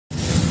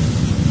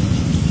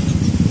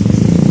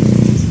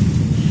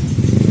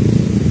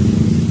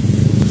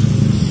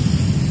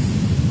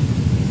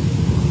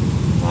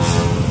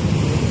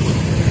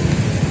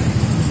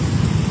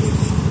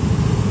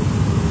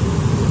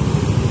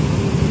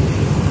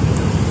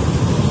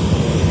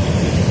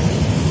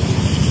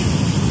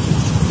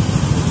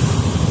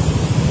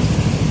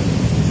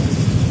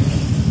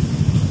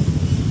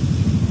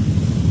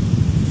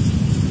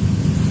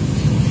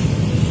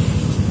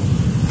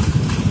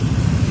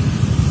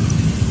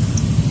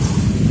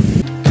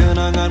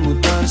kenanganmu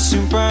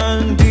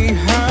tersimpan di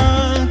hati.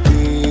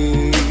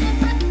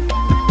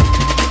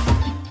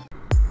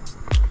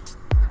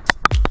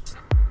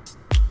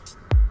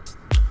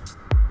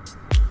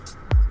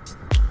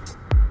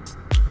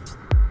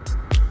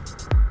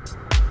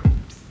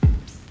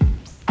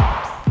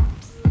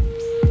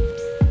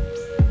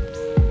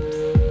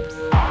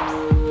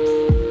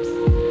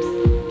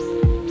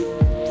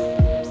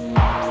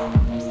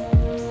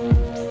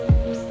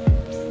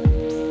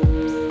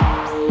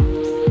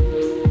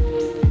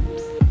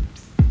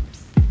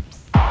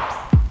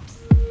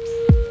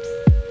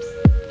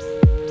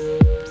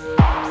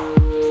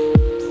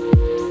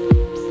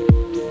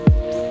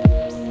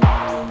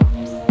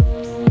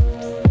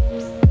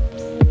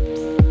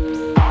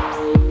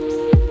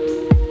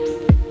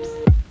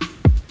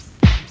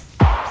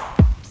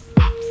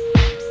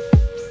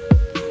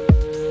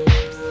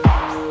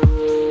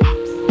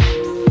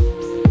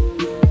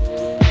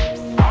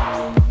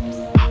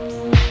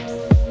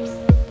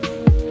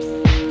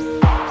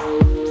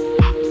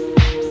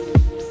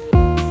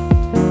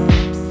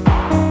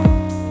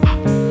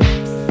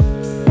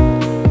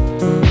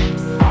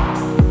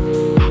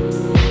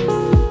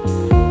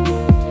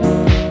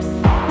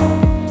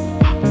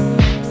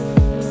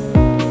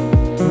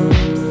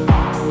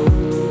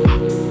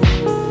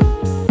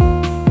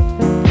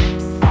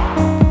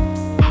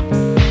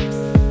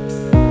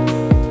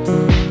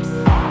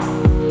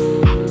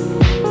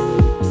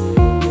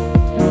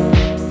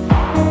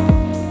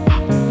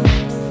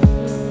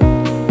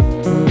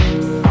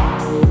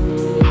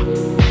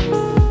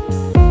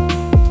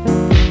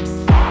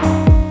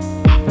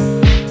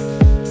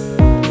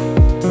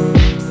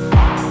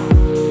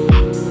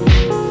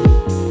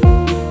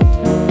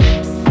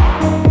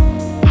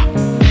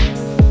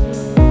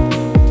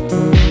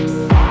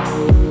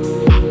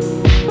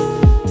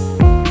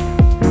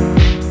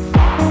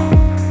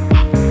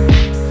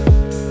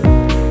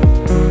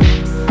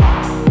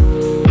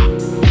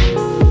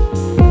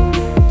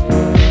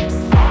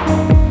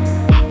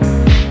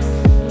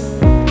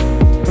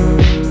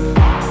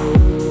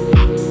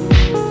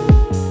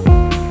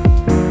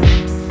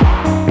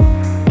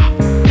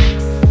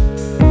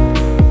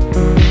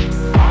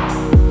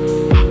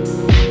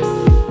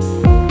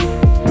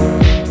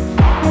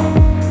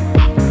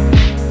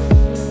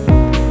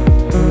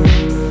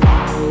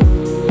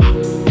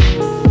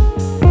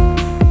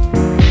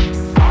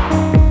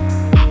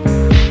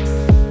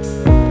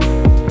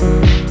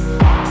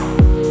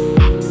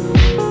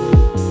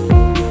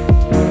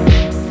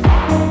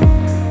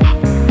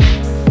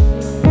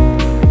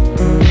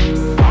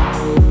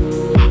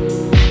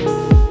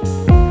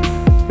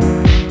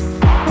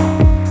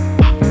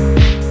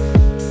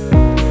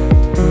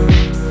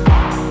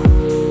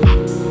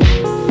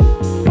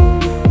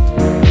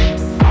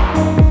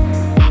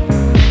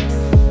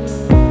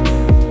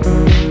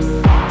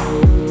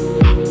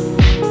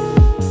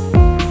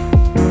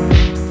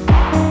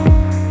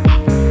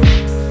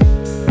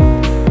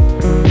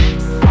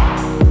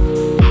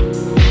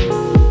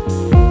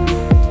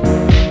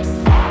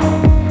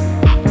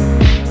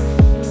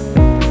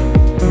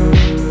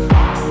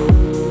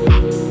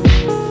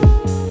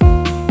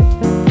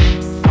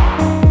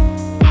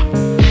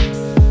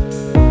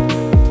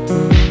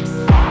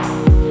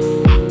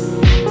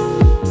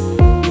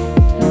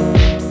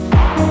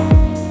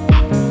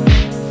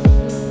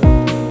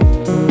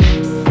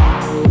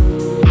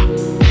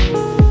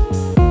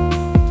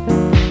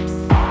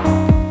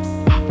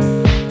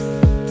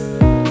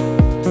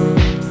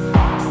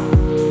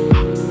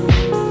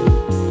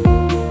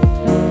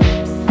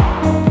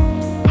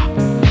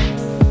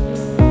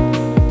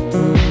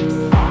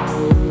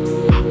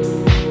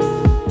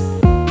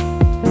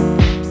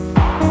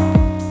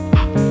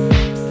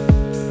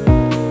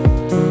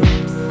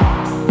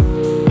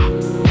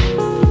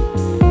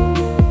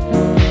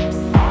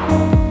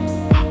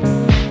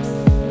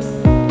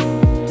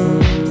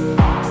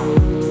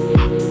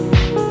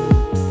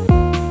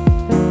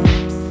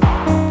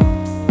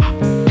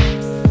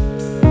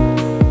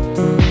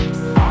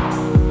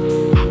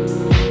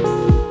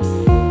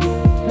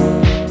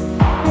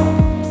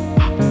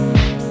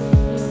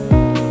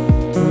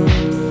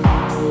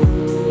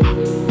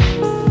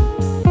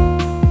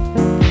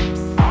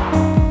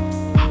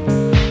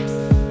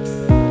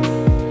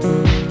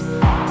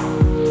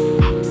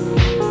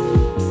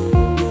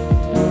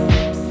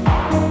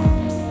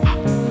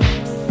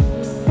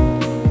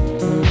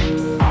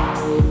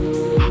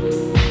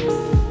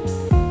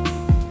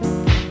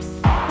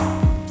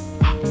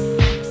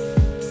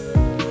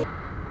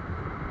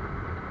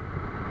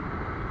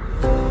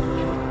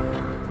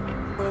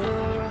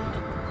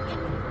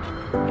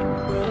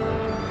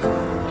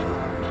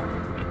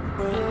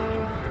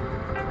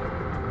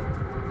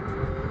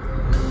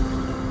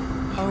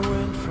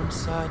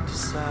 side to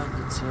side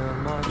until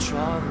my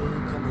travel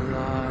come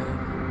alive.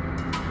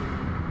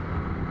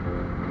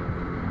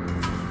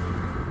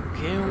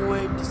 Can't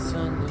wait the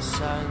sun to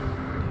shine,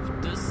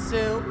 lift the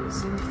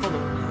sails and follow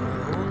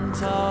my own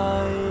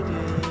tide.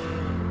 Yeah.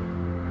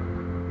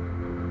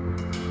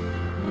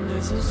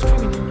 There's a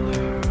screaming in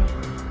there,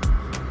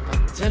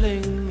 not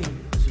telling me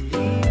to leave.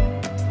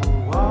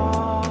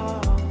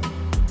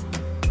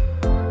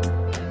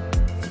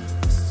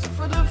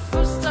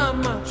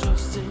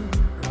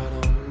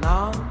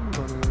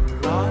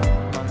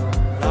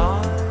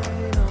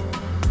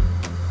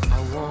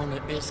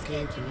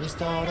 escape and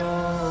restart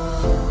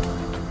all.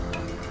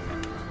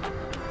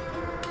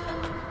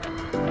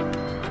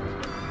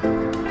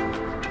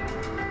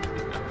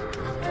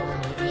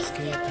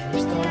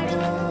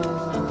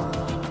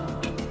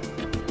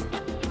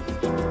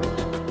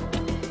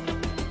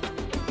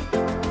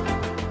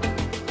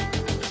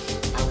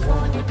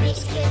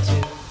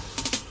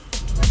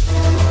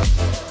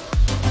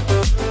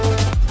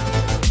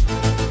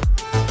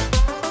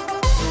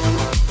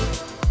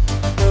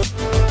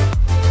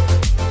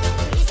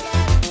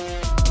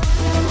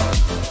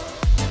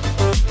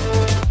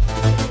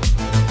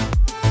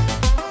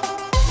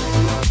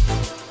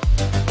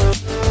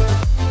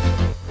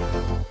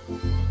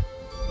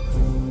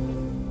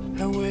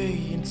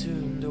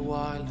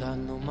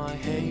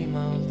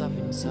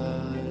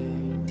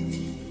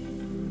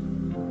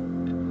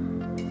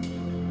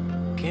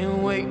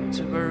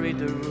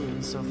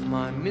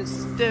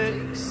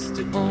 Mistakes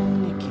to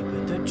only keep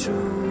it the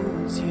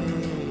truth,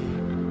 yeah.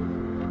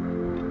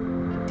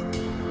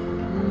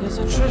 There's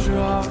a treasure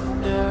out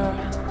there,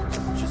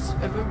 just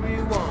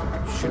everyone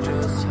should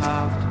just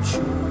have to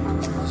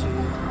choose,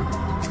 yeah.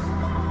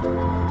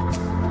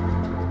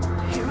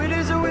 Here it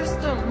is a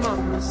wisdom I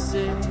must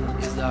say,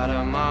 is that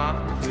my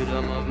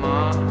freedom of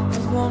mind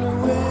has gone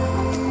away.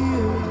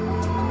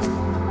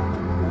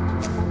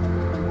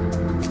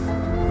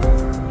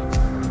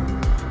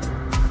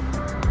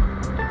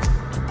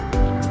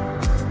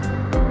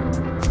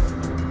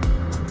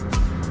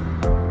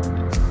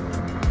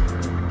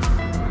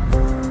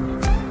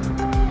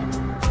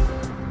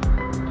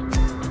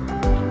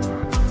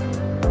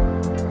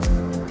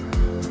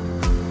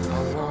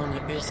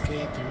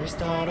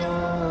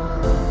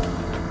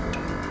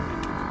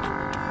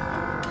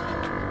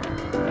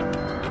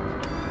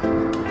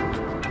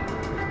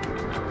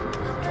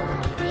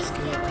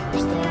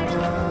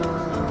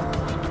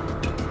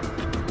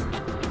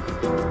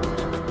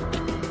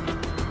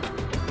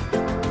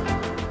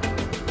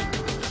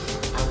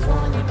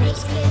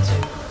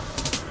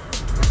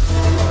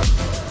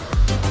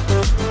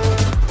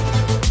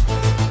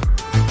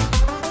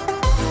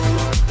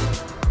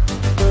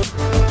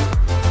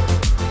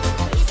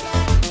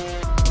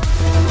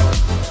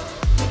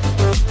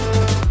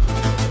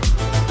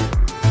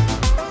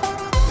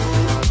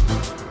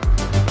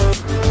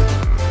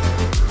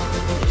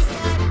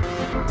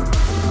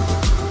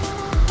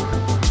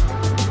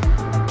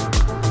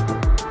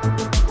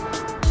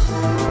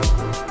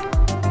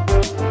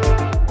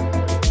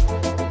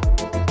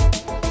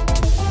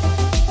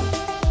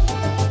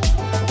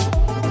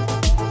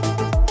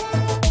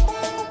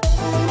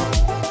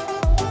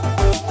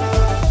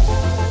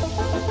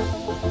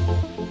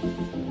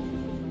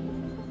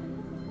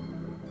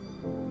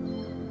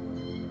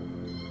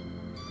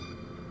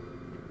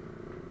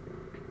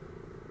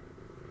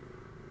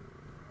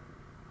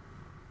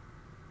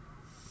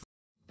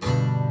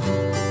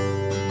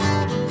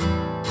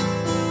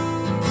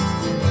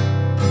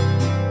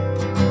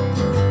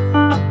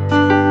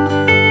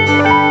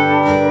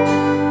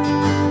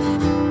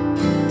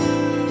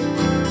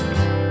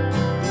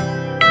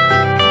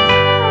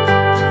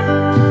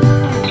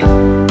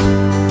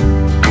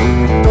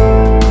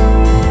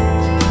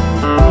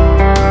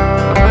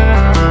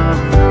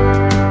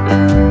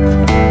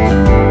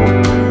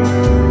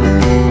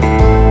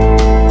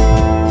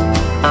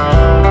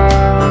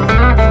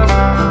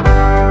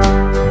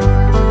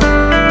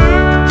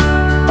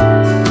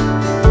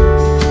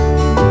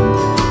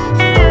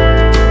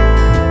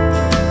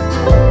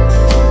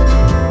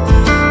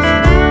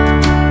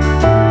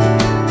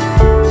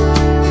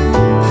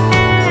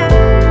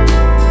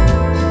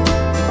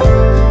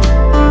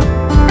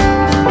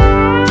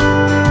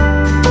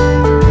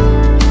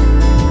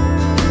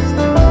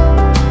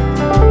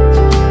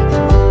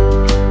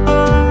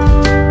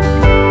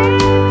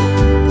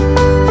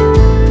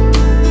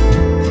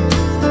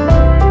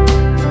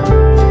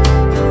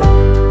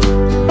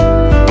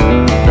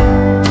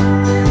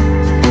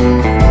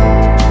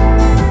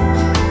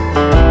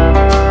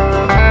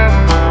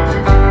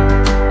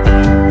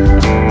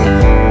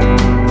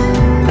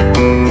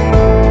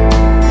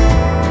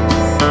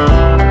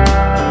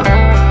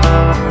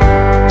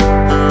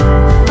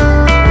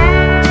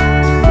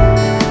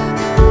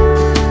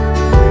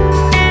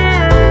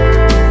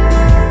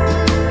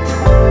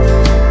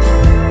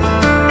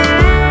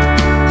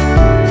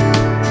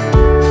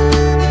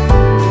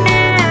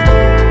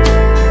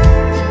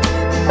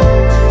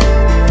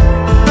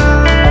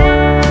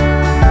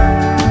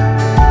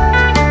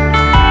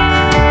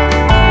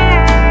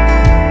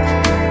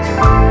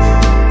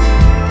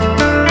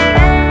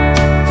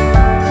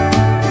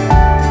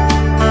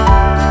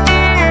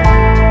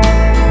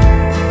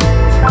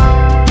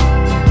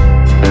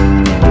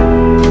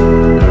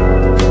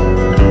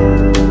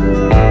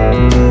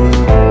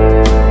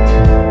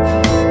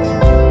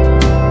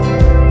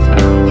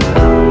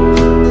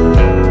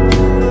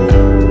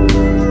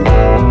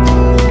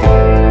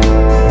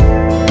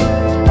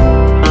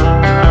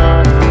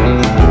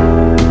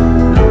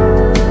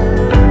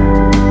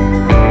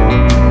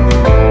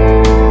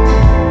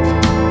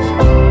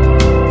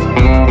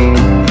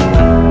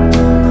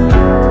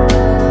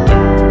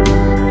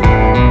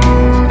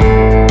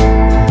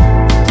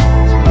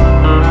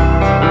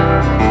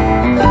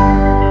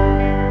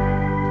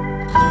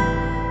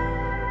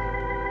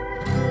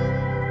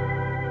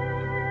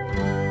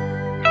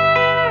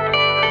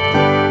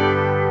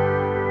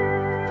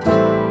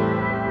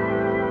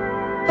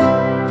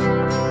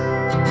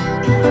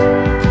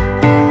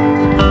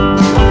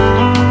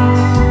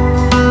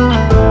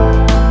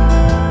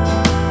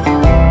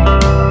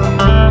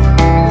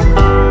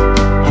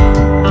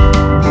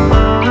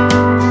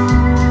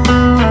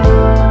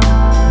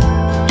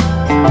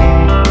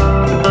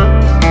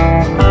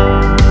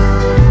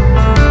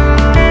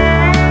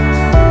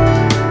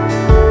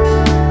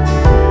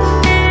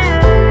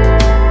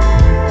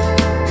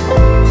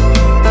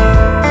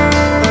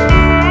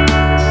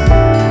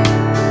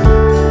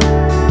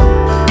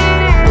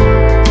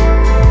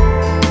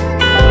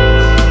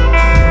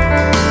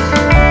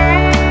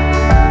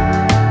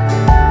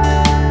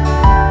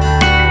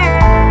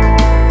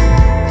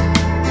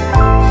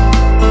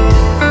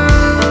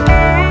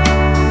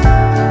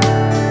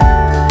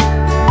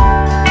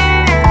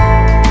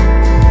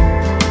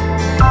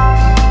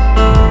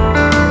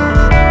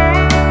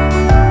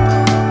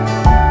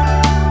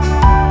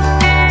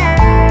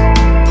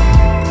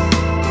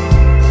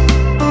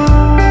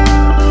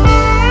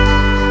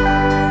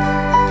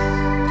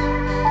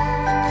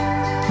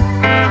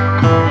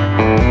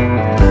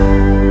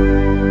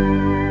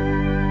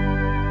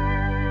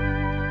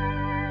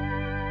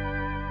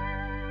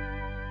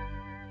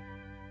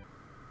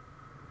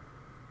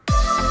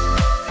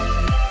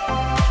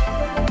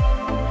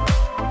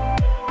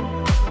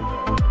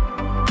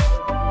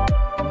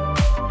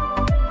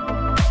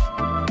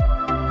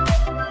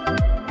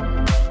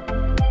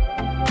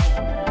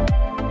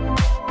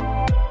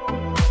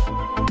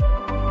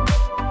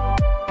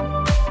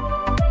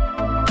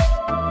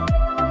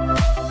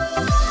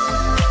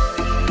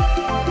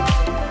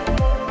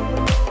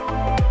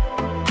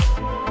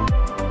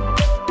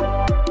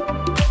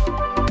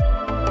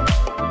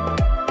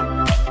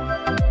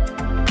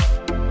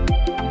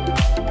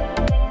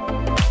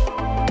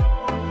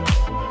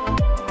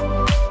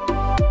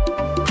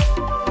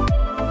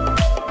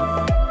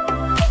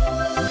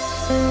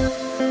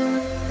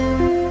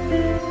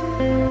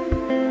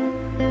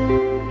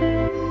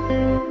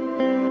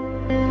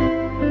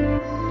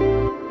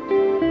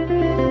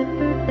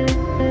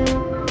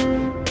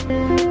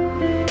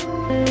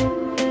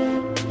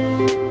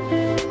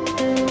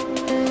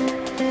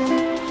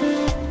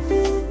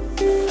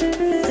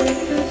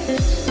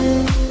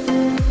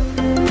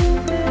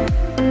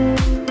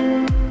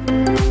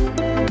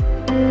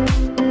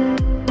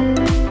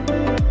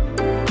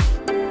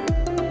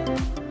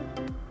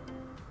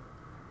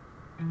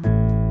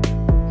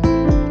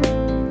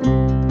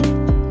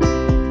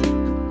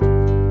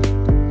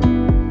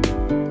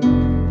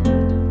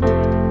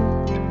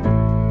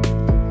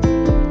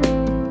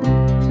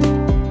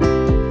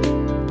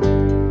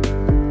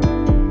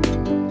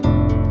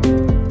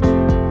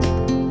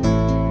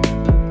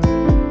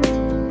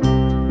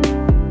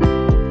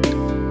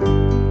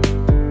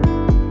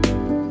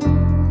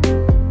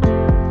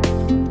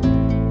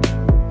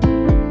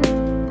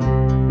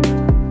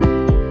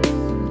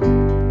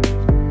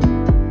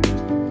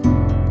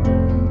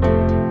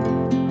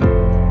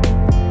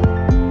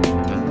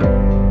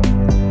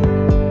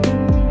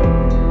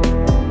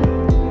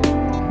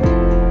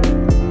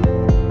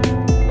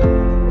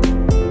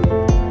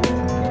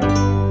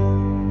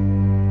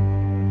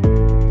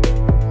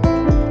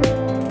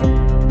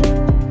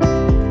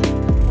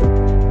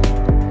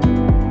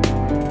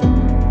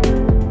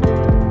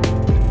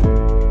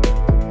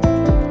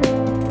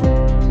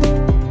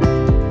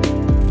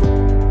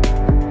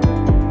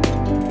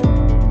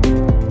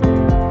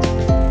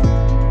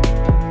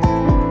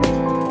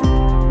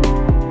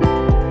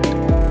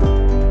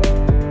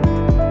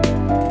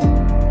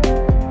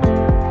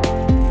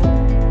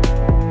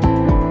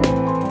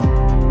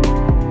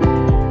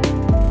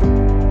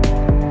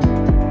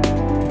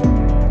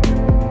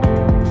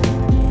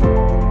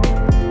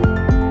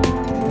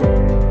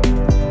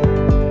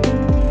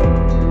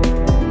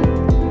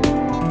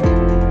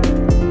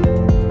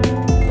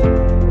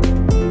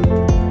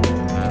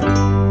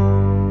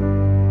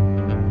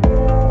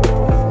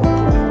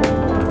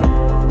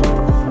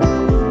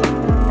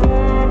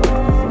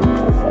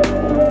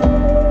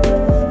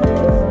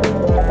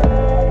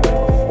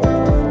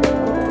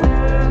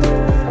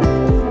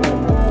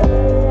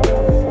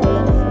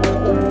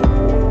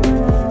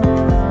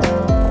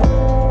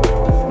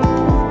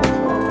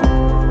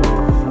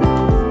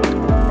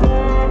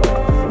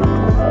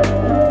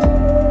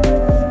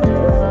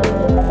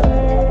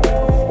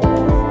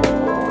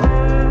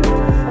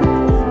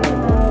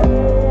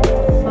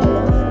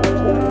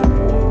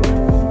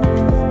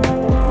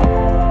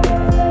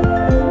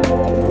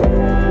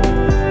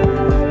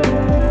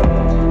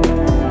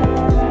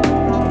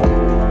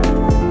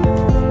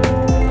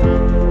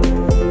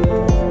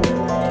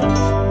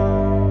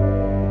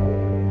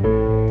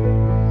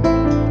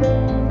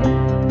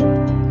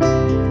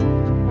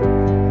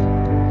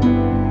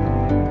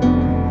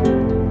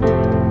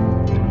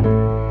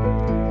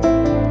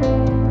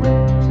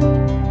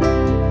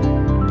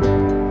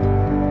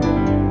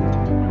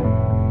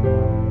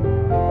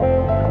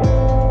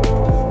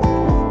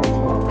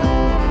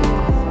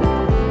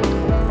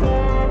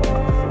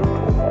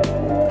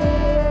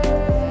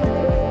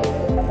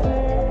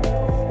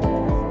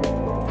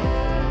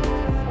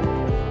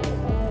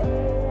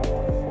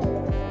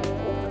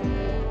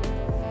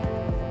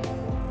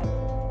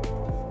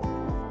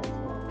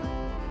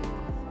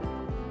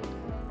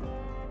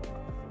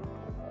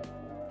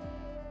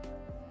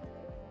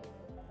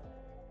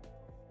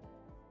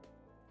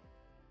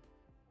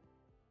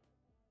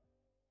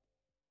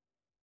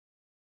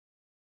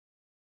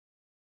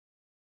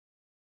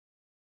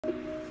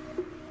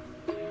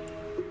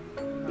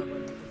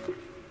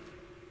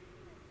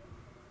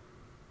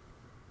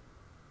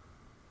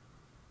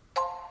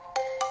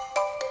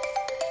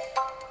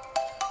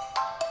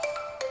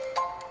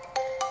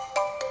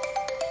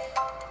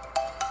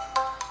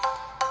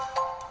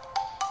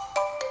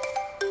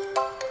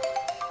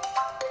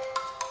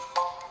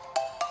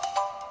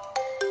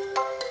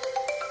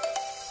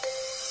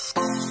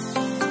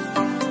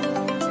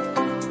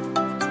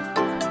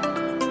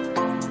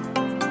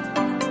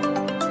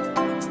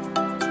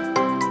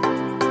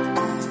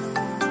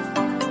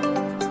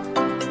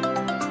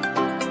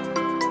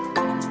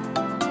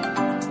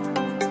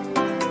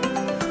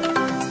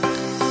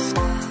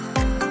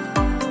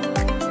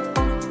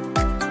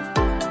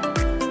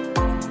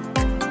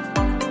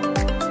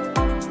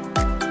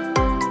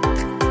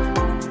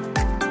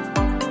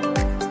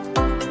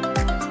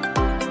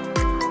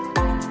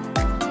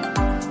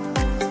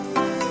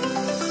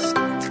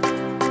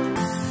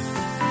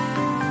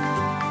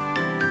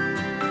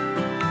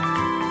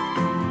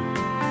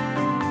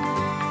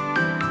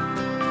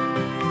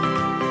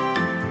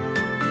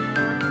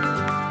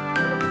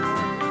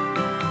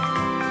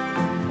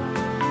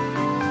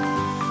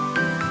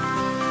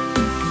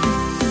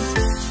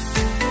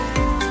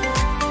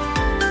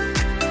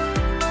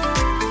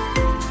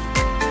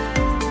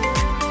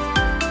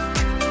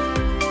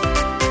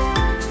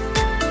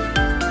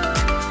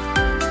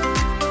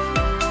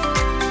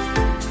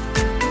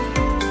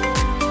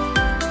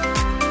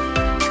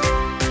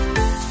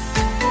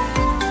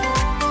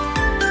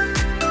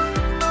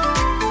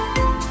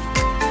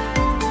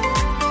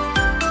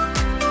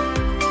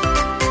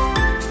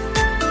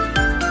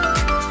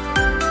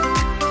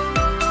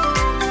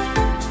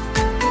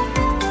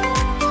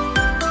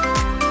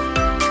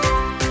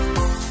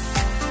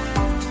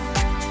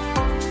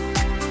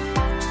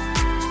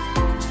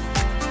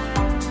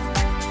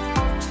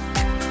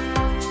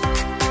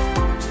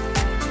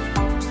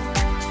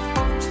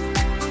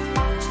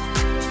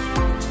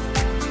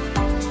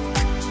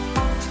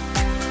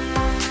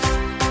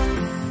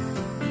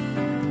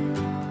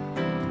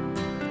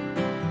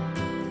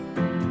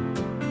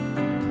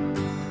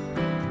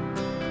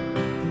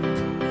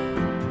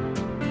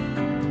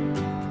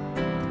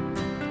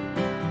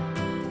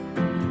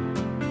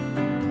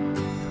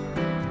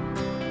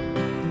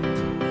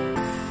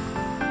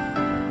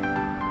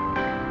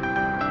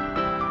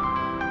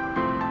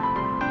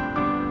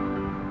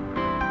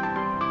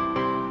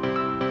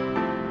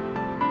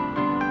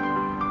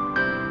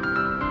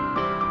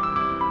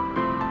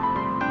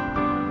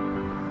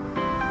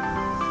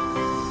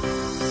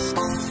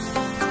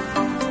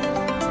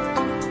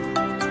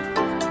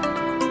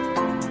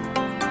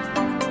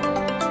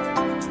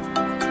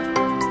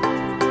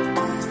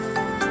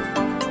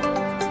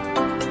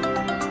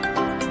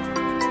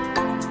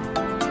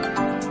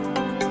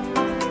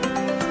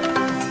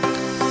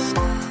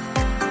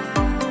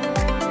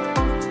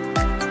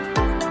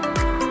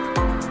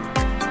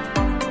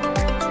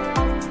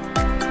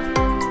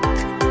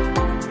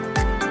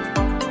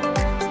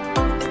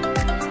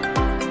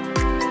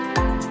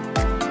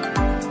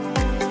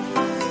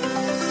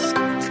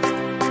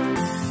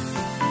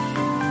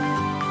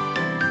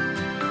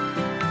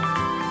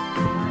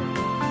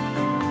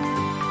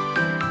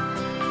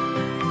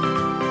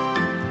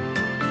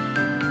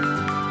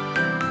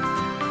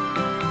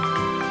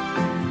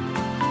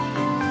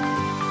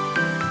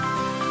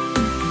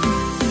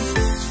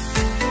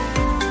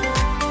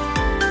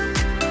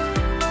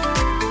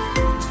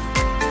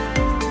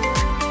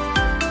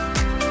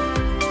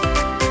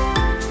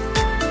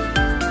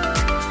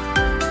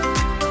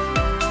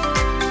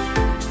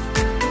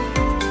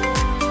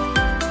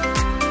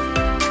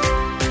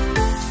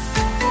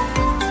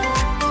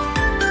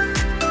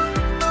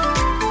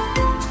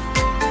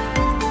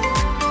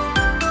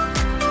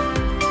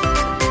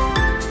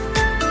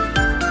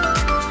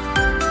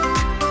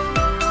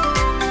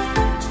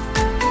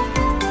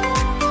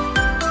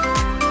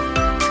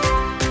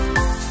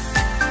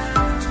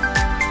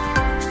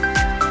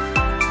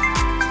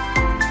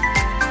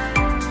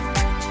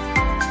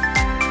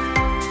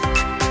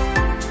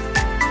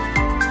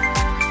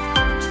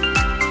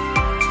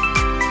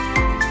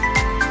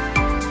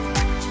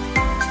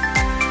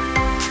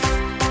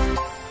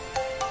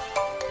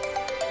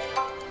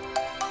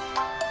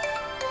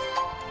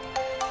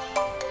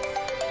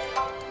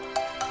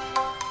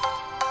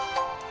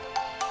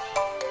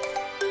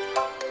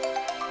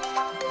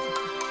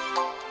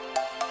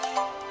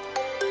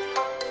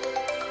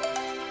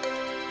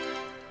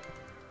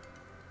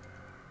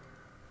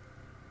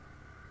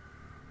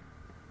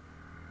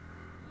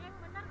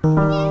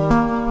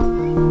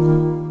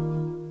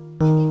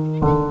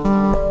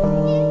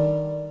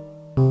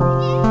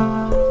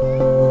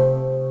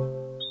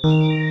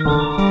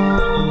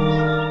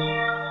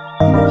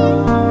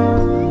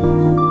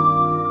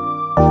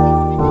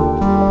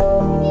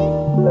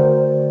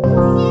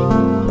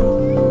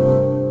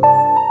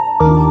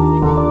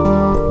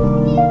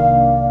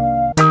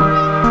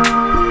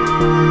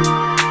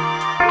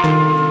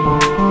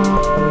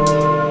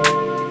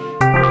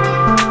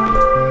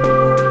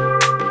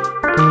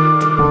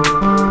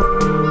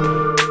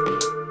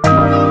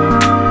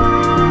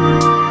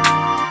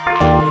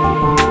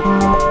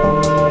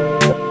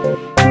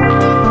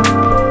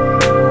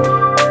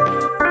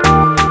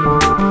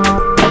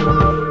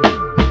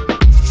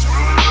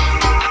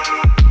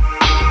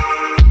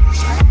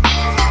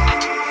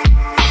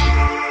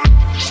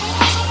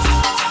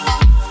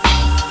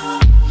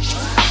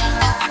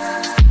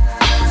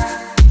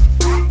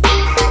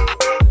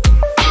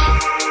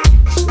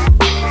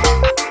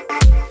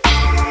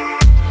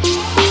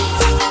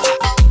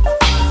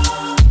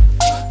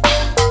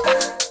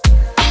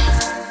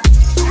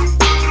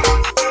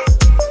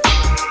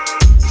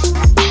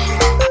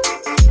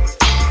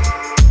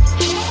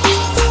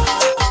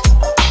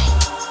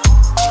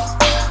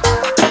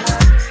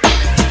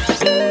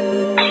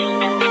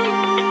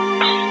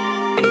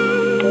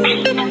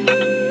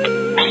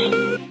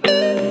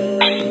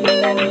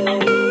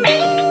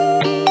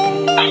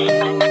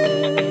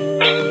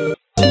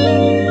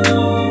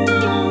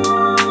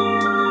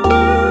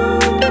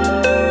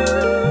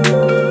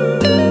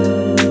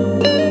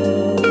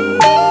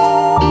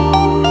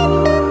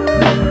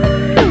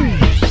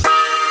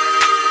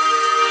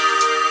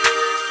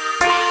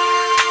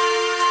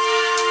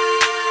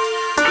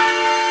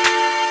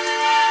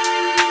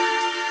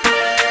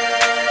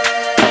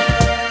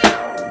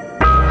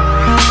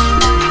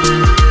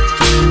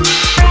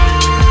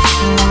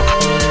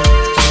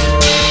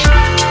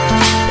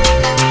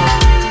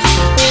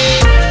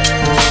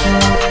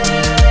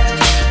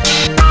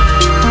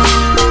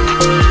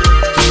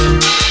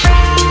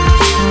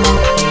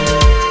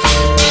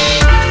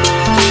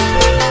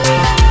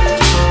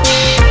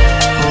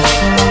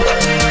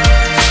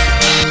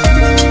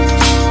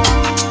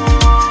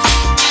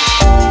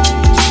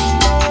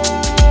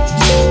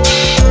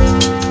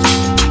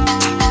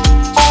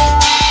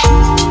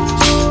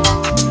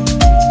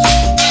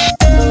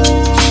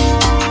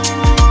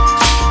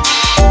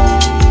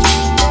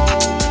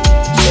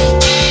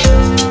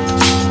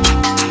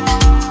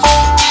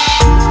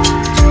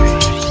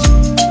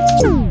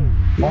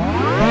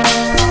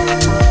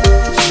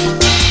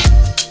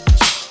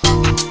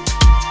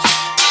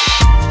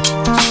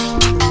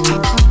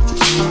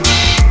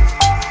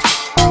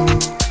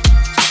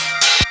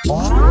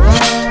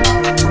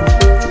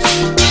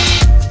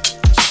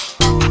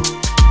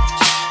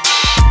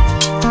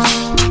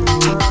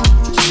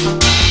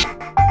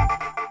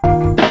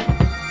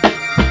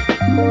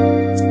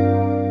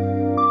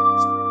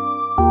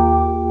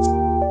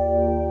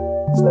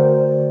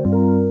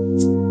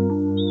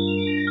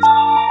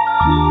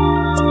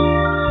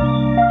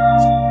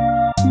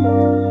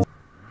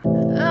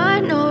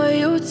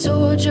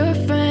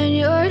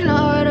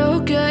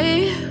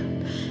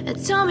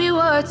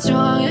 what's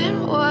wrong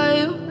and why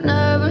you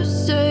never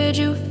said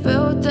you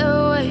felt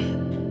that way.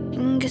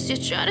 And guess you're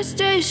trying to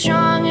stay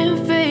strong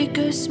and fake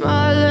a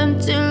smile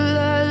until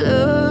I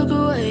look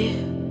away.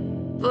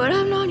 But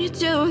I've known you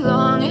too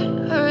long,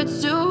 it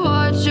hurts to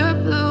watch your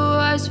blue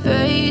eyes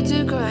fade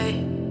to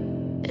gray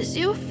as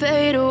you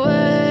fade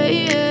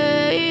away,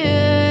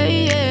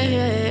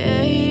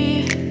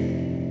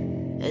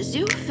 as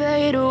you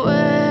fade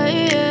away.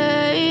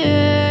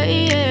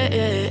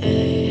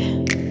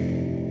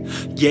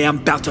 Yeah, I'm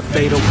about to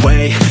fade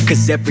away,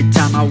 cause every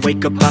time I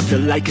wake up I feel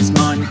like it's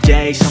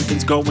Monday.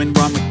 Something's going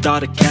wrong with all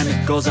the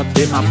chemicals up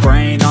in my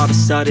brain. All of a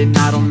sudden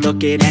I don't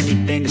look at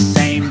anything the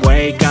same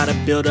way. Gotta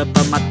build up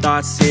of my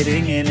thoughts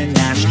sitting in an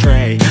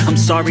ashtray. I'm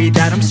sorry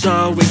that I'm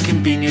so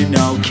inconvenient,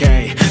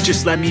 okay.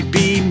 Just let me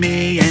be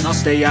me and I'll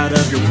stay out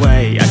of your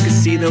way. I can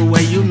see the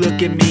way you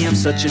look at me, I'm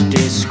such a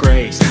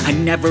disgrace. I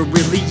never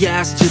really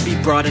asked to be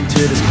brought into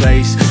this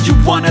place. You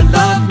wanna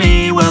love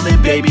me? Well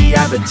then baby,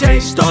 have a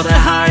taste. All the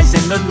highs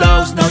and the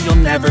lows, no, you'll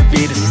never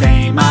be the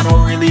same. I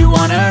don't really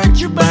wanna hurt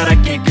you, but I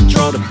can't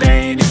control the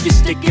pain. If you're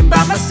sticking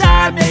by my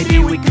side, maybe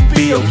we could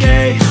be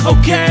okay.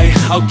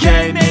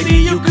 Okay, maybe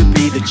you could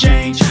be the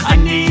change I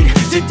need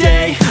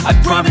today. I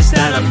promise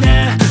that I've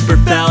never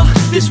felt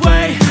this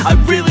way. I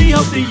really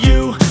hope that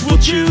you will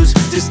choose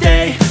to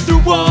stay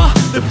through all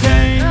the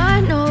pain.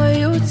 I know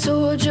you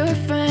told your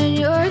friend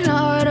you're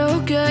not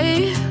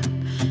okay,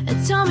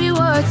 and tell me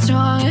what's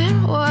wrong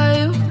and why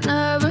you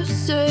never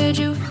said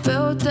you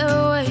felt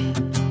that way.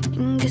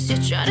 Guess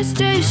you're trying to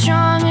stay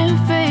strong and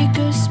fake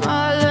a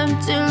smile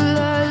until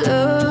I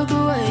look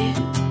away.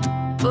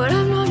 But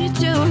I've known you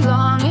too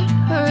long, it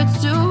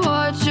hurts to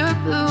watch your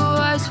blue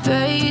eyes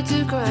fade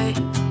to gray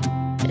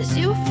as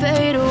you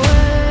fade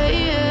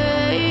away,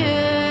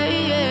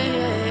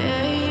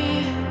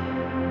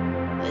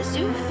 as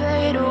you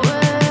fade away.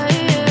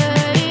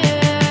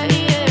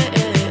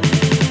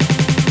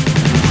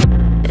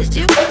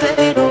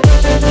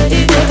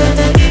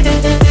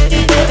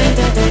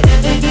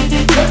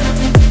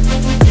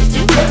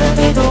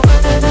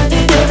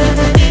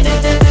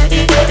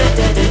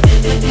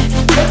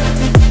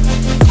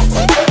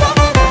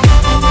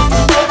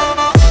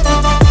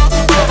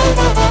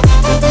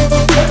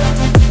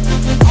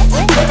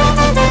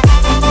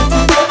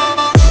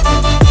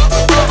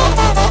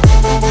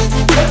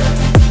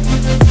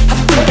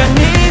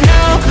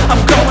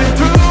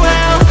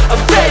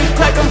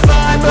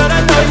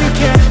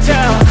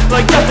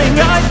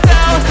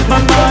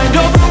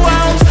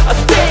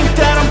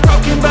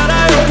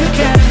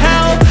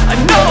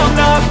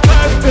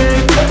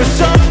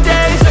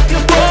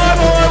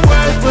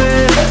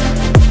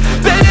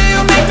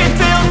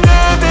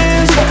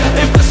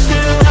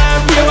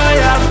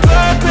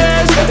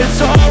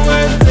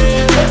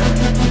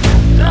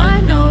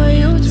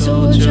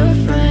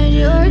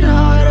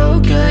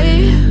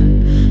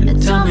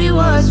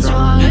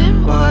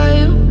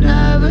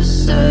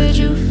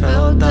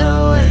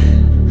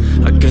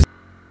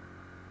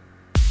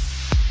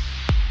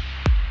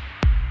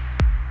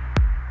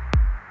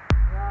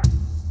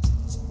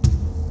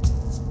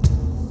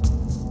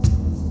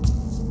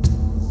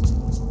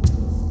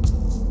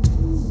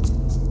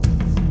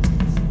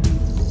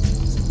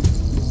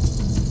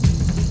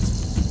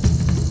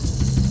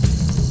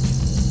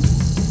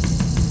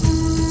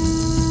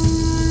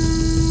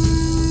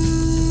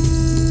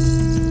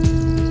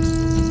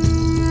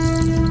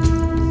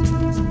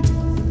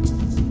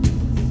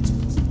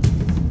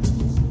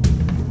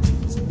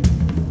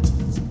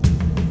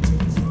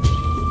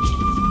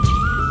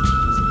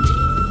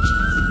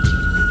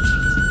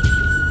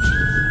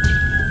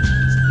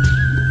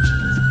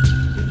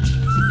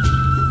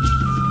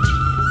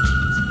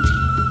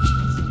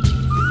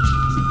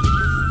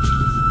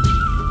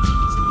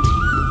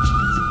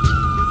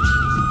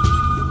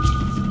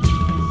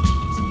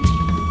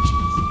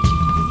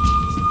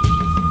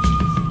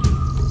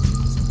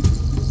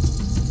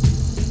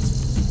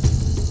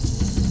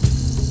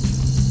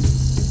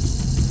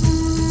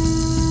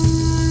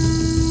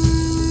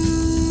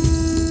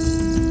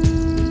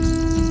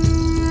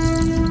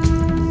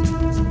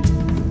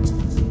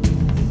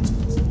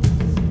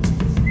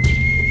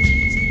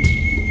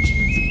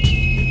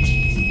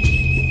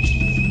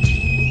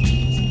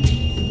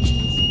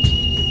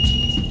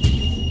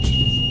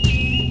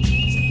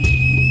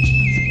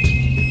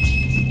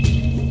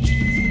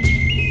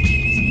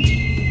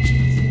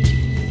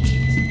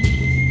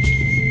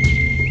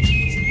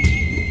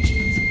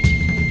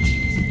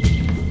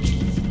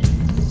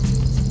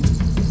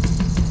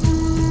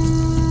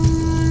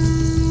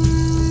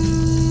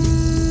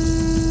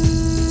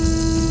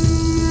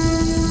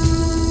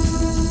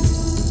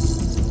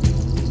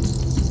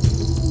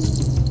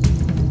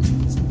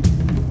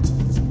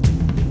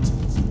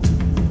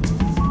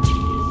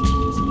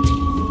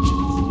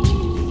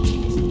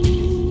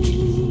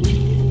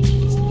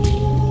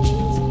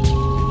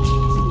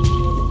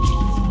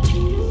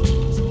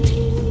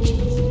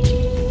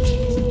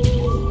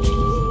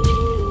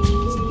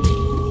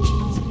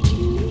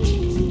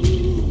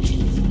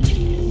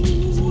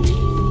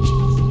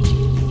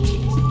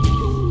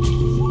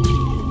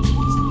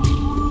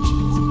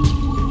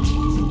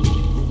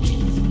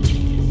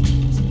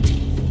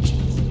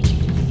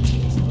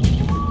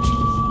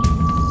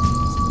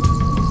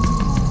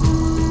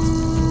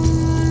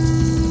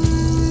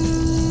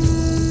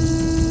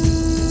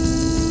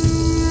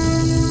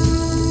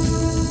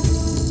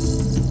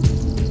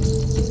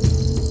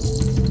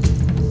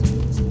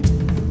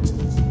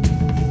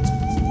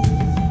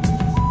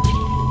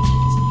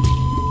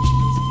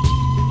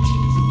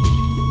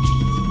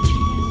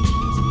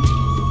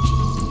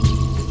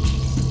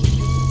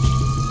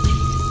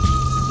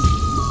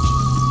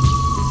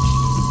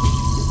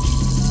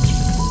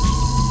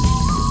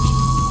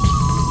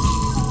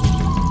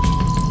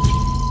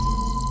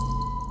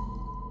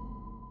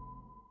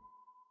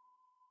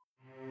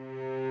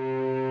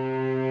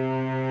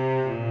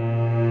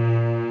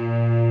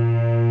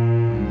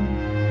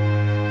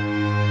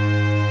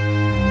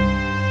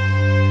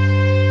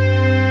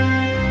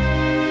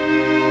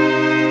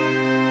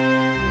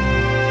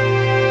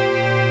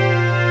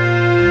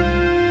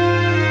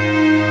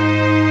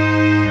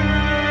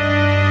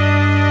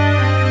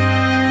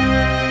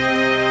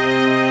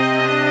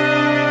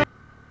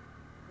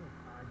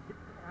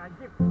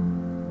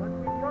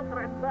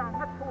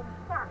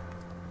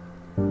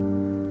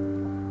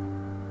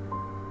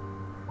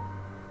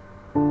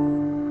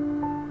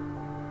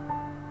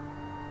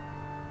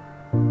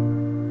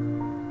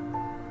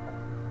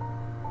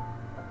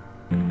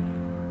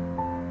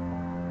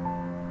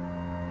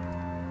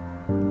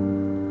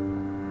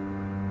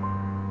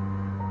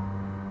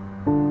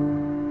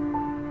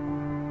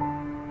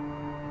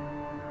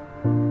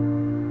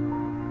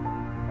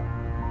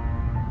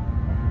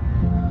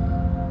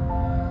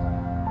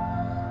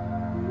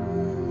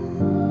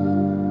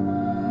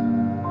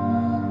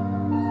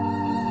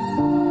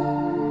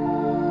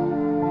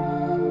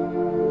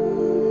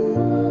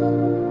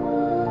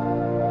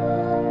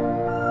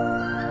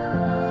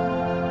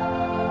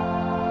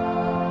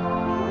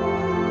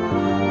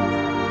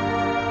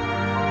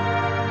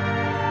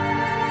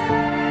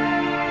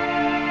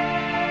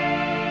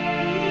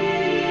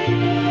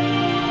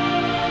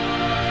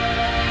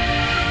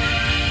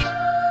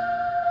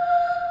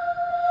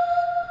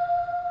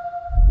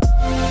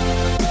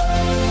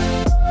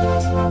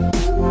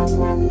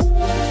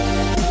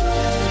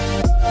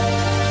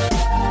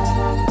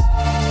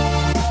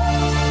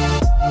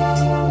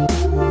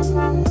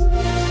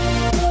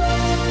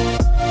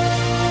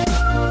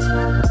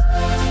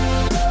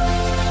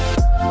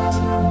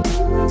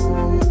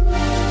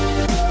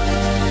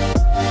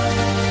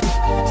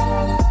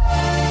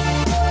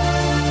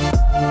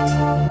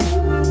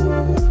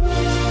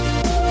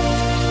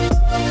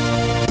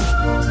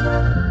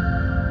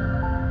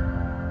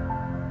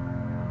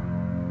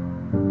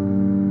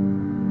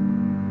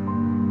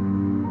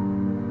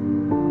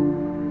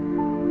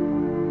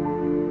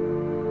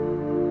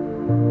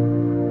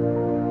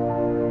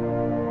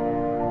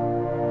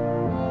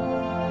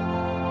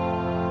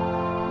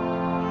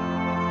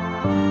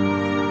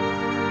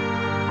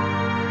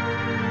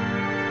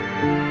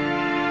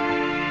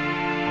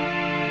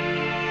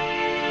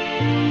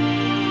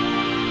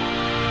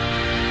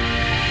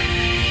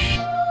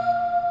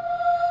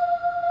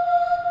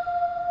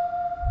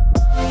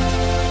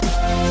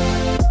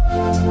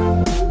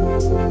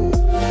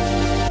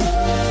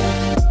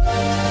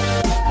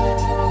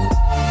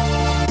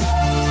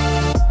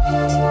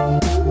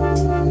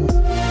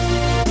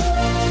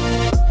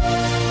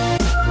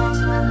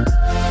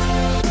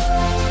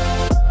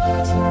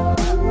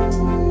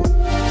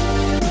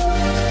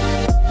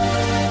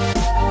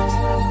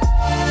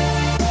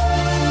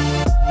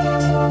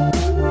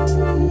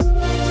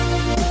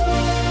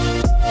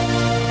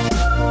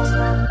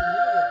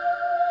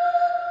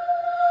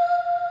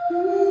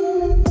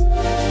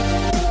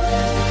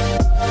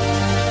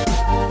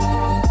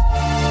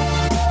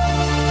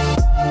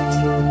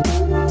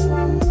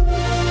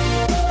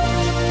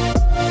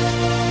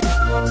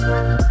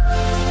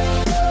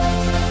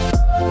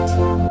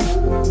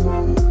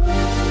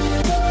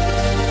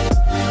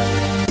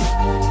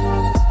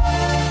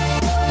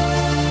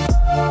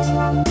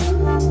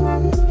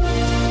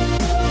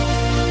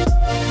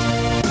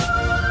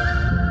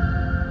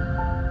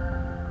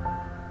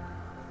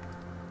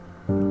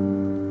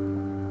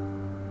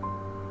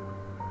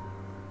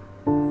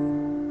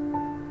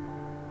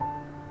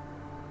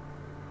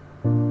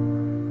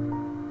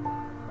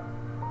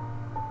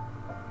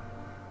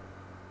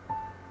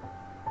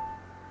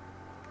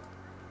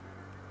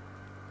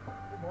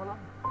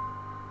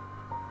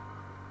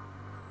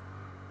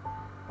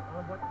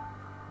 Kalau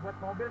buat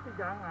mobil sih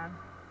jangan.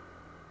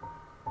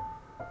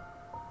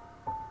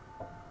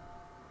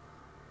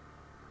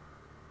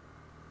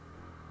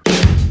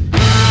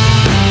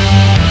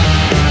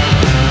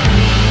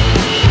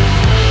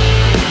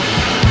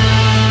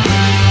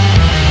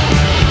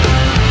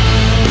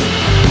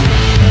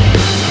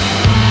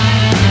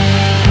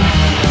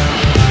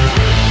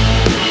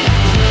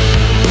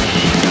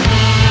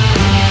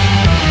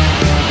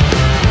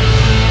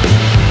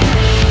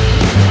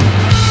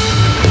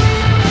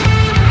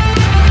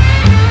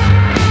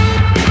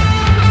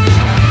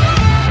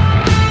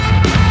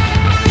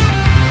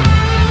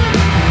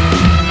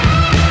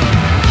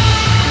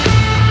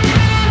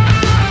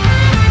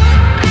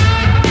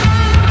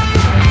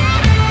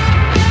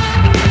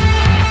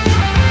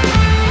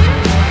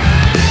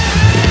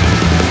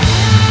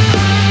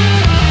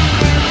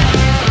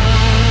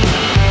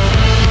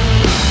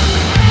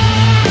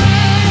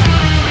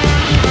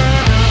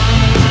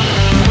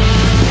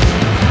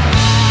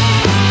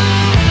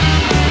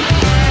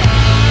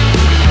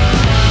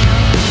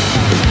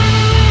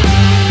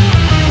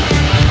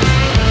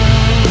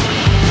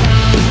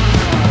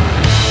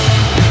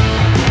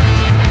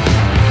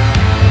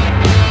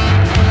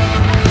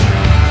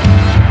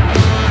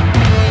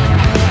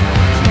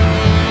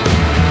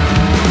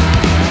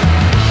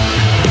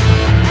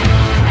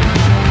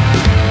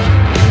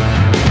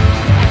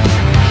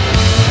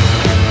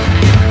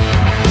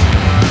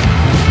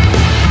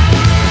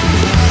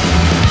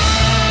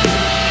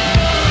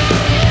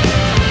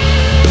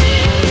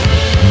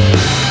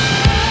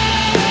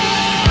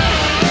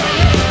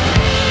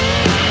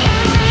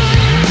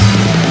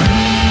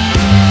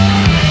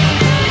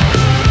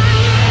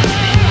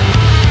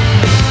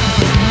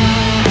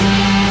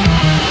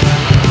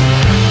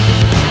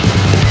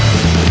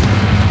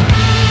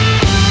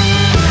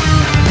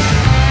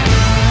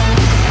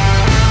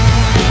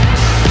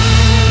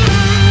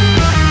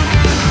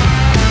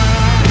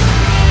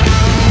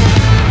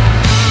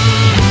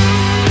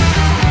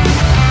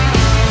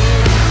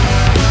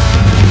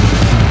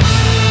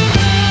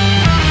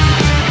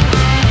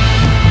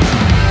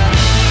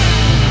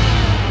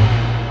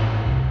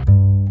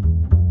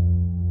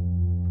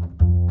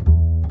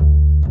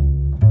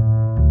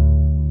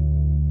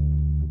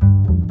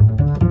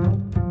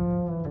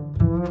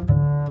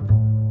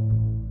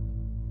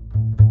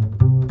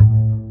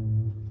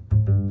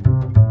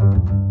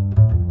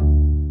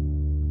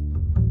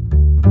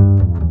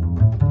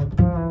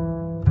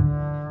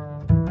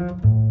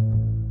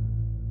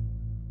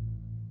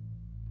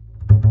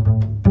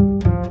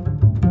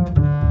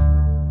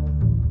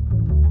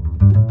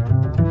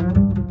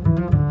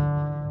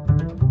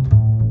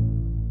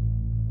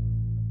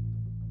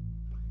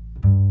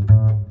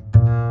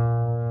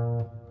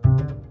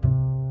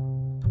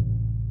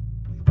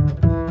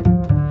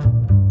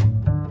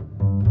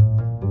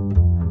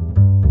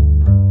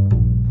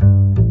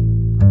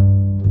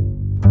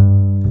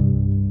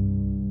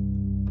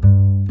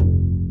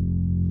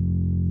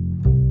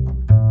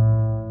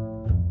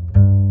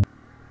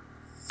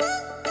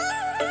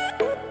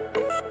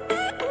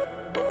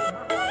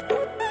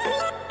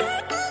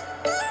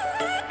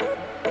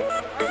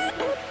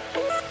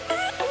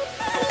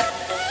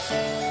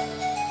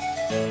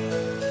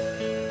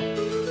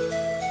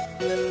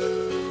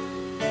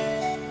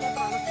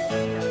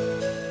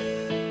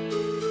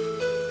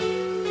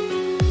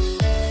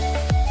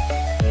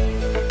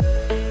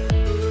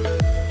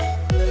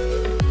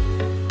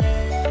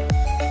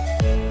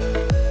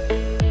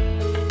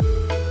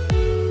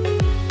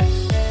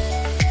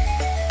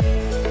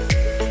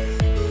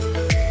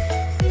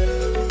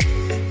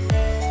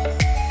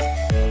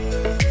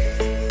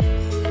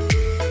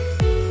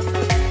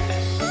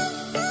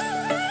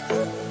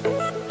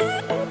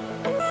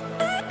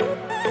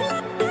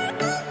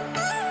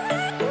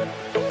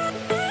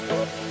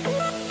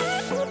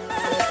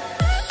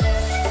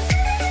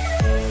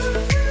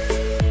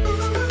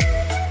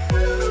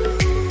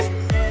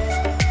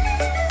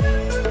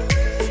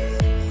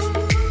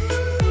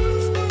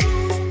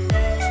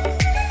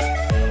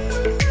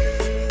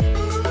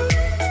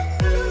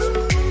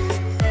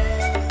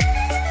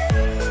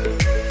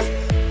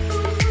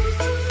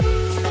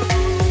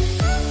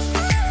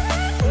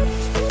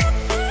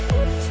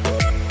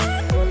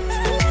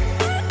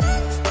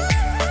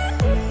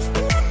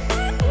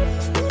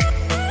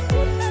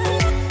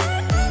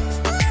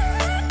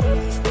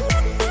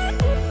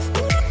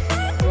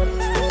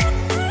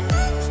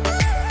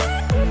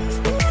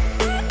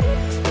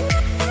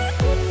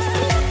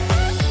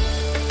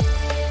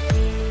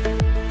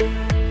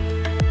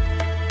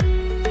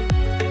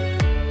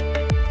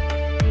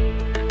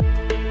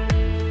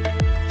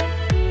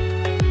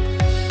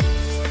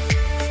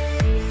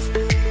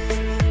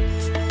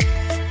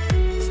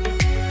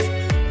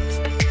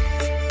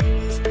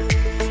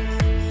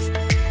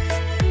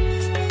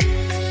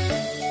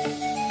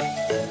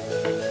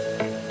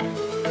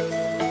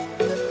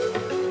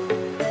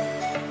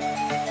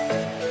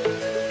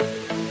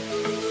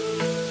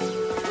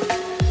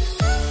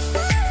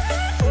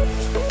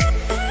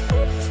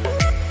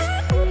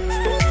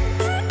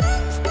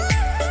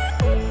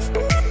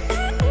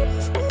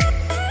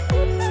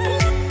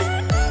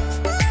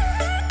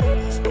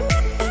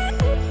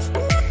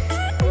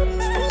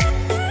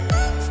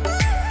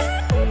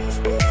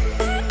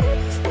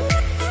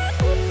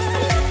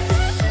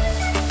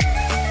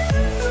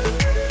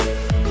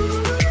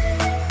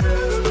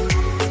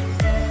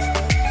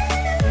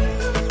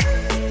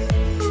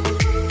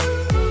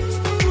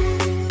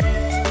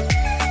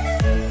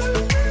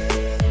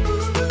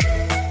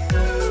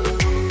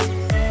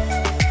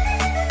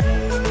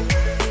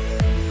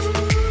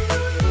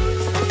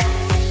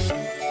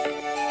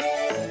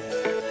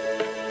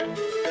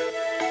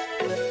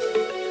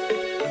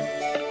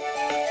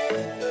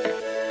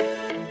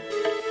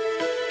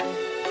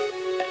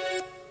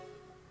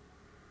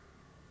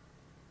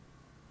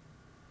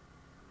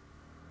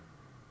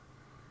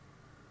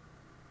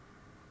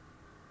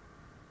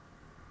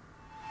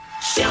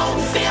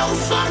 Don't feel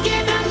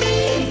fucking at me.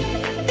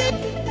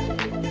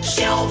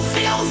 Don't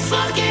feel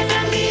fucking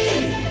at me.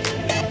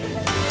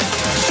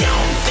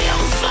 Don't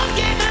feel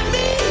fucking at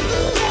me.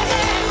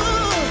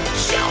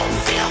 Don't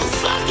feel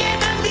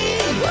fucking at me.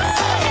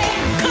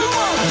 Come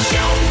on.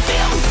 Don't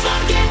feel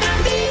fucking at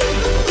me.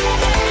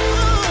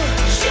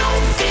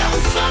 Don't feel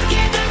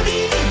fucking at me.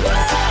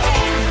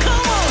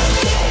 Come on.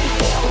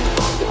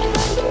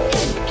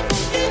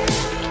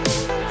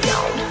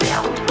 Don't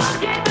feel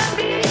fucking at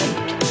me.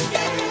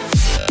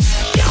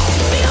 Don't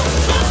feel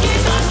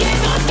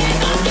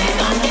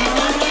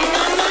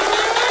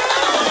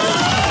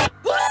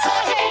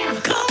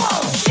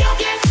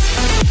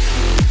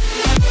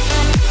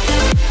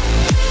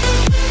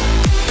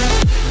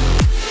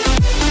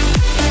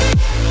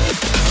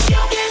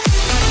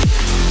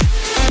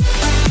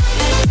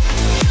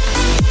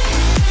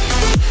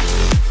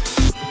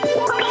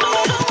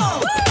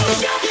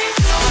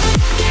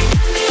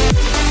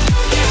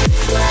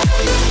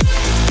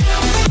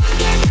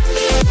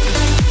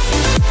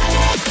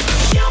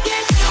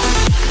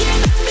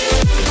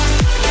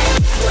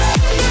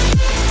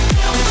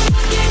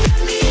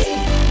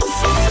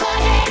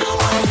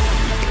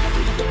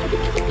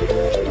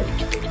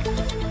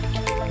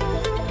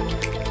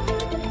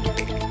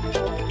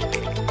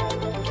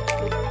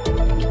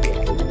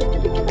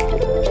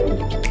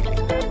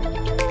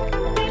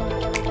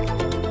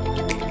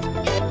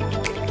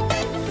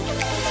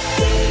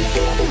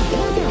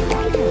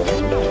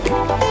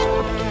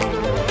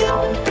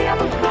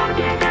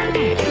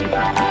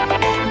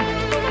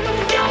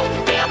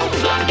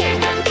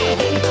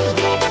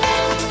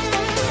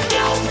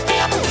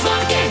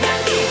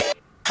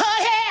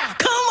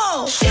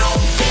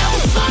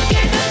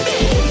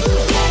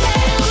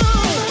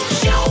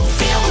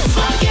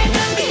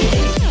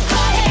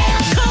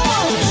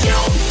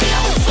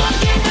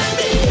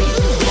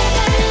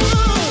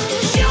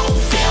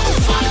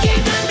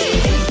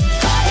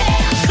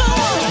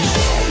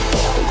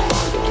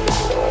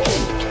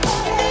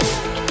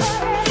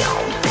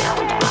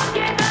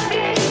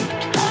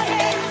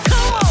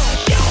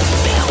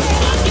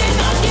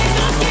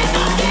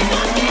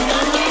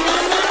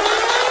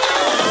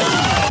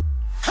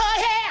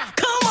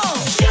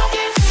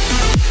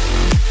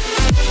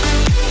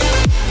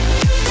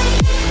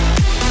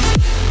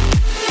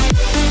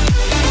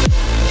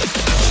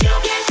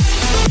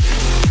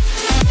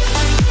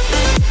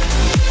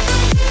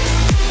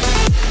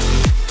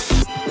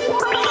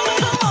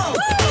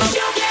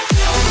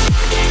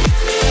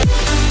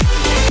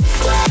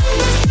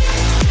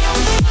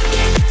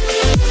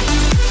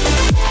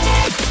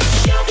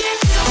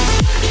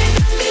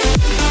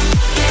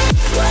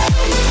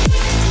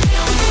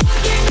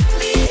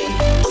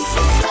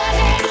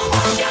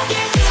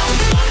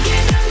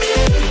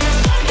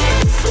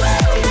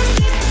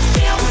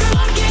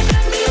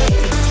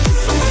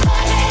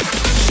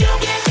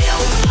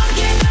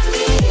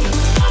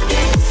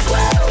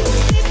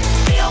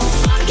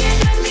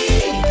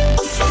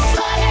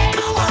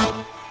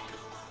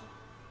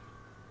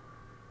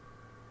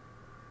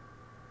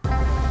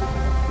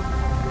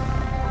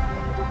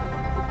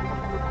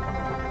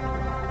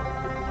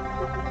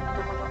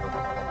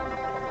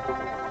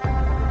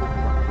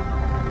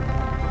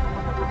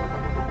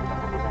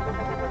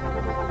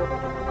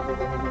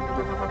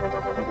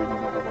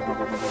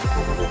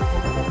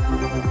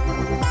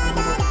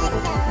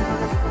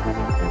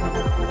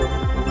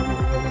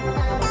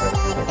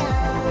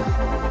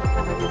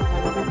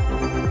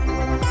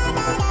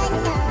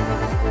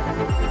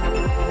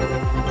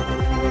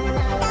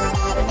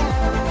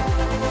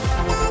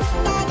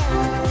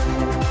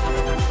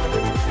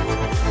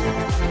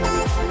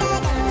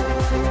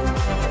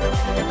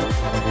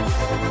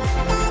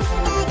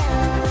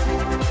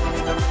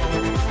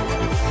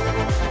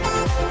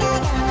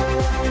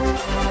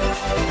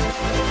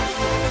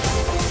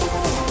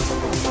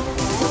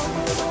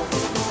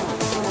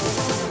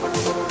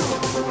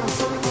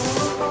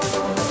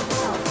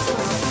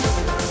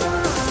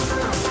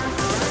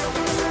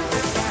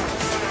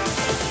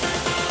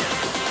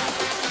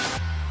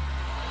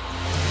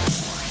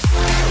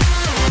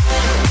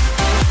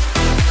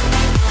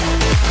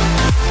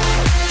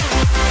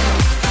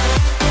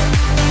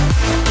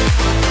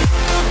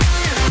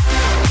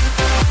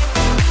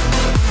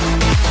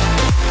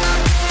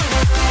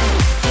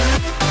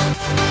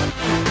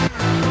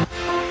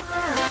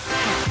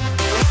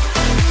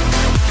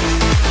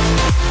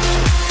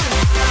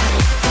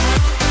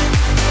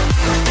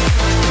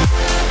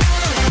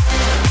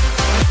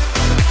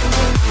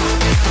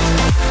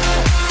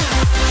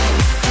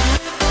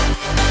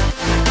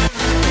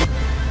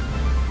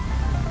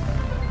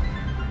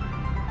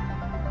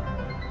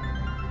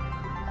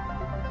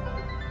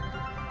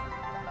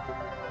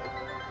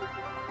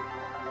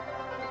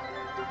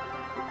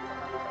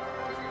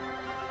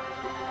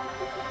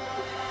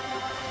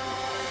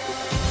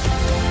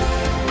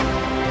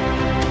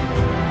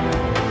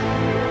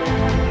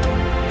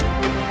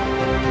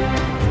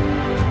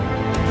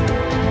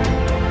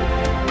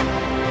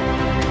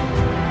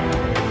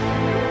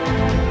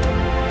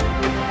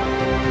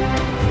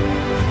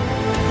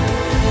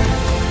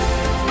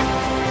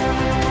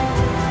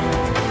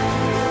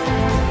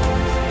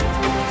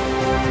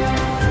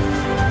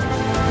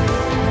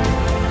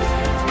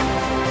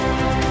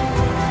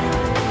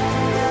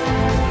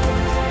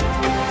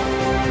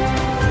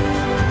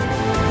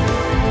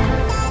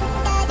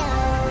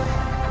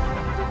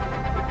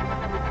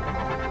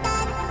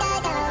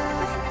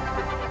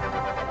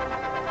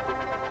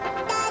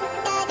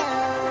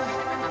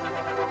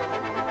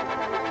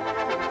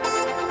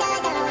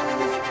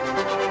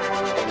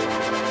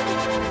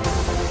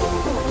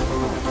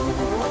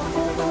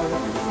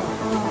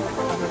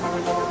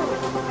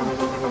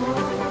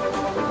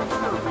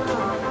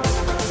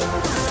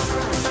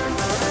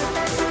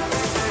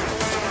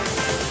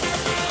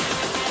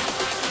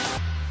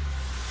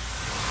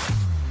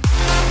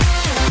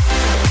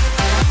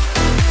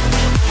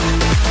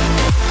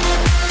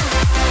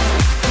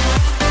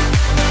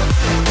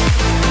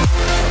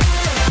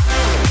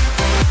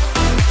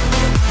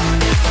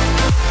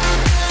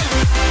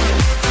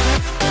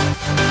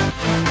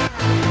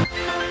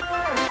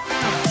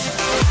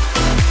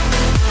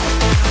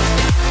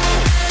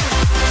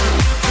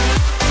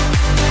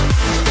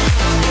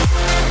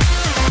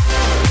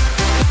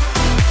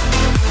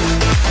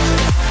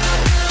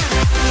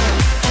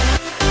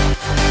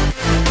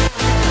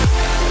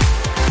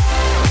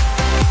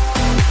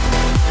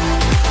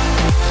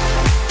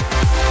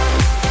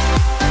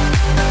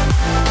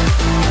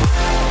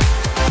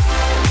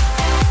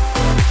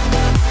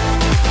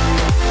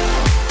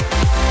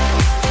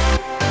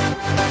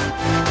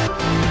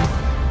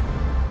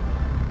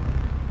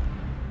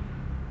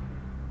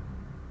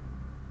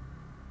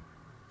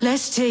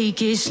Let's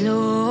take it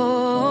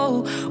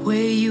slow.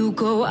 Where you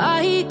go,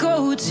 I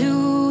go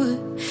too.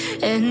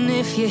 And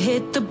if you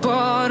hit the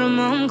bottom,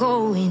 I'm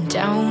going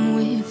down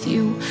with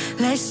you.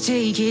 Let's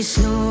take it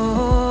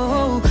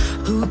slow.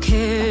 Who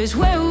cares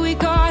where we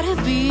gotta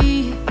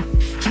be?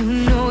 You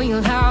know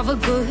you'll have a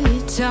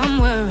good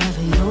time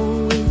wherever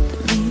you're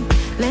with me.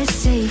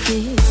 Let's take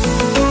it.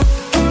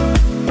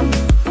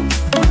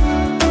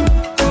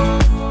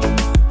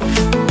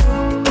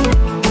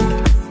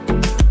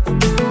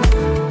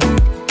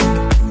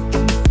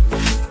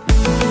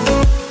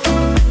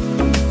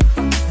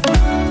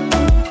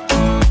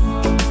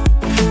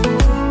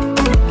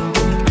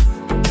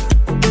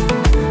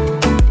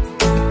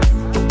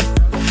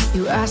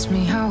 Ask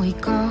me how we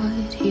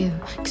got here,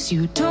 'cause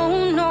you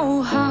don't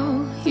know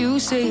how.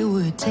 You say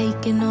we're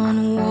taking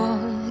on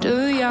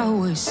water, yeah,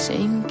 we're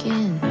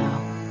sinking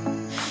now.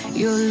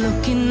 You're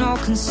looking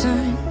all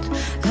concerned,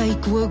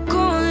 like we're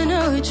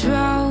gonna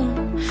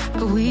drown.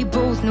 But we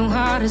both know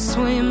how to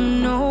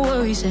swim, no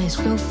worries, let's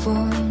go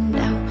for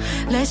now.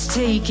 Let's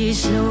take it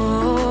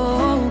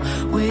slow.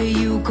 Where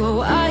you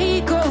go,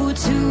 I go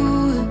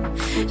too.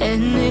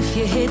 And if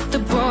you hit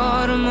the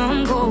bottom,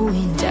 I'm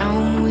going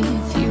down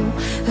with you.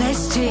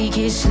 Let's take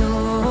it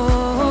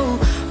slow.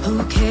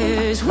 Who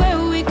cares where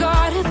we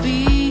gotta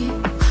be?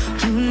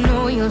 You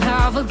know you'll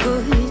have a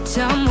good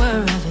time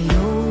wherever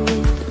you're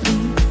with me.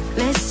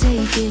 Let's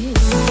take it.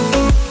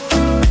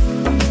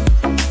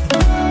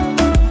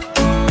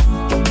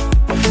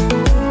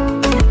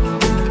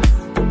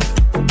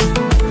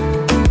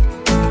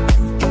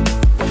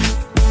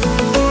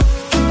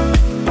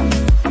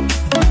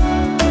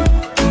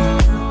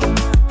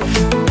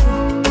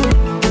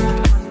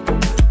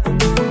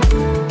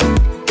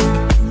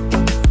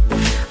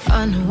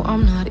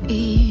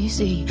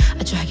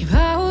 I drag you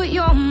out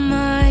your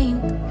mind,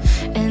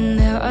 and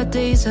there are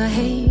days I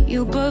hate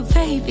you, but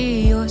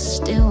baby, you're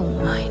still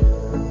mine.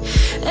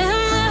 And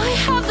then we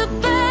have the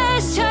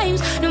best times,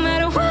 no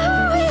matter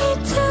what we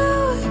do.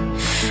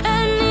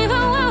 And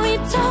even when we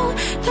don't,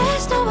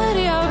 there's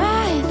nobody I'd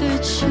rather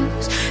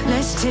choose.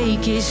 Let's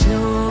take it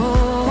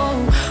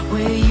slow.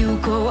 Where you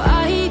go,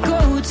 I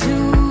go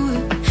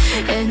too.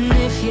 And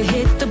if you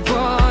hit the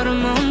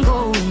bottom, I'm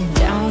going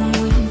down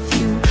with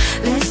you.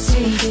 Let's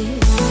take it.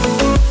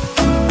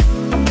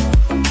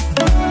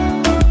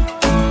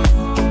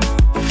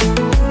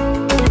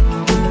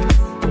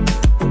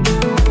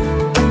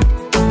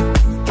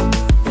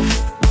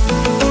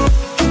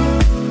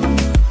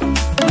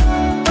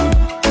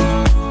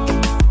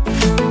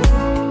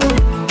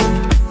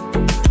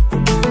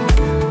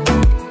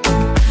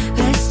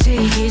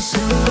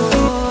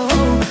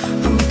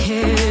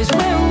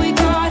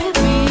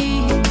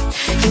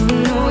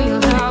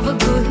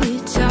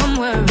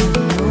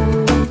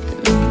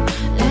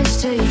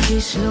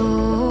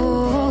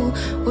 Slow,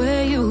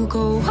 where you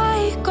go,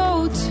 I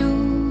go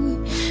too.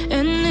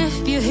 And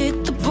if you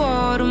hit the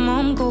bottom,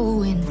 I'm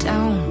going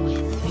down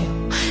with you.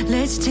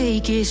 Let's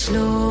take it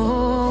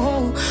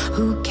slow.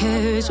 Who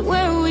cares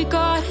where we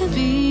gotta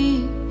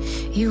be?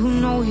 You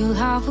know you'll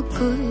have a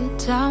good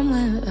time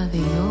wherever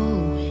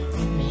you're with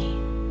me.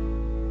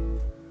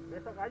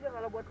 Besok aja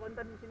kalau buat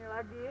konten di sini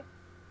lagi.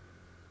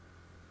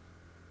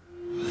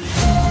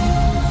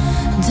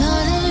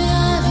 Darling,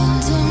 I've been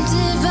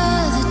tempted by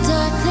the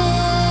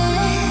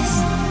darkness,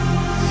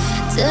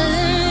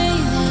 telling me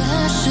that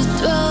I should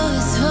throw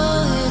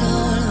it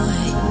all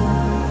away.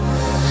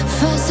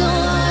 Fight so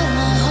hard,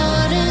 my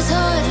heart is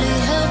hardly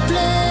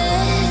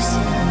helpless.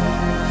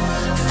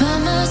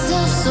 Find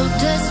myself so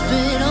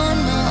desperate on